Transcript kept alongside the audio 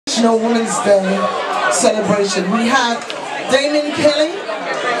International Women's Day celebration. We have Damien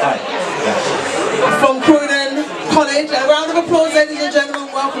from Croydon College. A round of applause, ladies and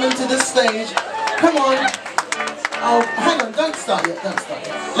gentlemen. Welcome him to the stage. Come on. Oh, hang on, don't start yet, don't start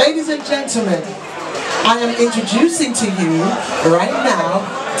yet. Ladies and gentlemen, I am introducing to you right now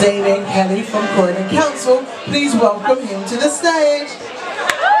Damien Kelly from Croydon Council. Please welcome him to the stage.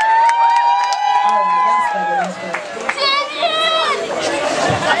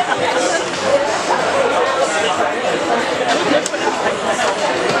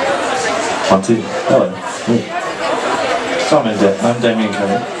 One, two. Hello. So I'm Damien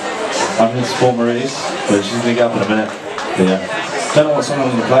Kelly. I'm here to support Marie's, but she's going to get up in a minute. But yeah. Don't know what song I'm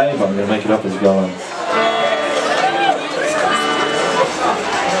going to play, but I'm going to make it up as we go on.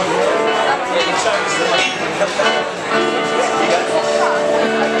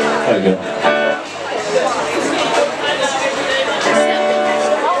 There we go.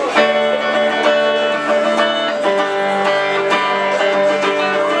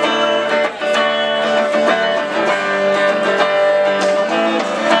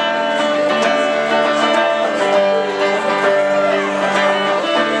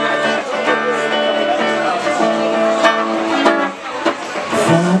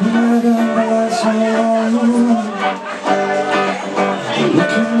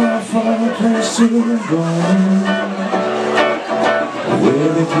 To go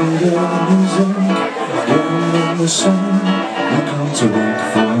where they play their music, getting in the sun, you come to wait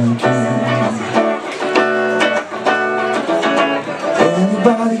for a king.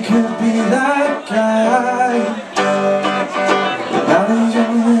 Anybody could be that guy, now he's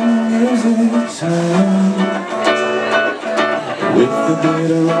young and music time. With the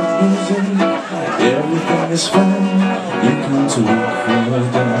beat of rock music, everything is fun. You come to wait for a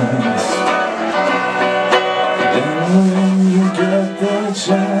dance. When you get the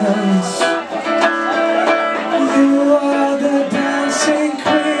chance, you are the dancing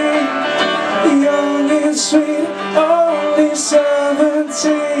queen, young and sweet, only 17.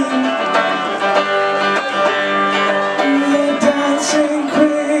 The dancing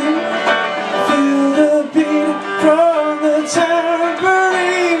queen, feel the beat from the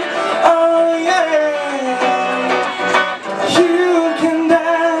tambourine. Oh yeah, you can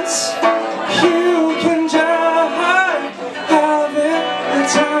dance, you can jive,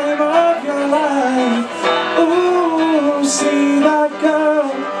 time of your life. Ooh, see that girl,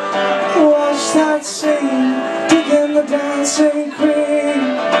 watch that scene, digging the dancing queen.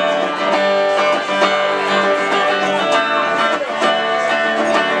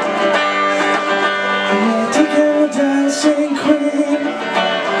 Yeah, digging the dancing queen.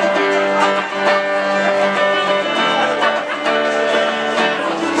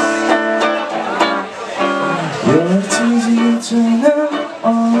 Yeah, it's easy to know.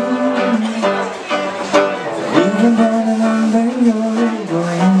 Even burning and then you're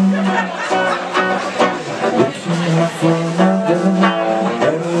gone, looking out for another,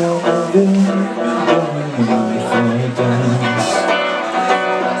 every other day, going for a dance.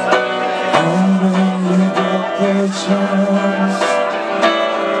 And when you get the chance,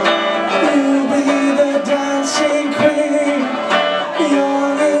 you'll be the dancing queen,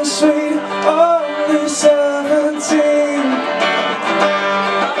 young and sweet, only 17.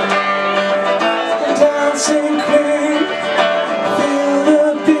 Dancing queen, feel the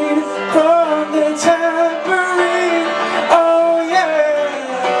beat from the tambourine. Oh yeah,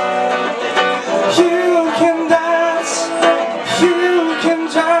 you can dance, you can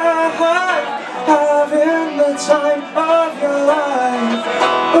jive, having the time of your life.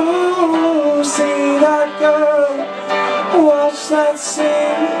 Ooh, see that girl, watch that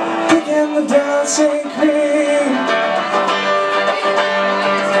scene, begin the dancing queen.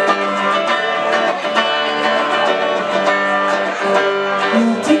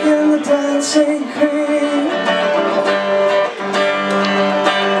 Digging the dancing queen.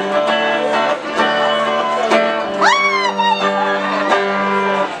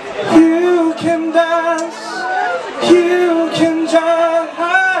 You can dance, you can jive,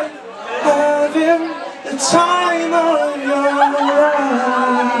 having the time of your life.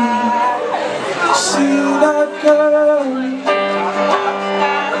 See that girl,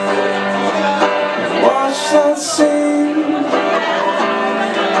 watch that scene,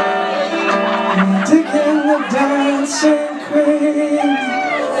 digging the dancing queen.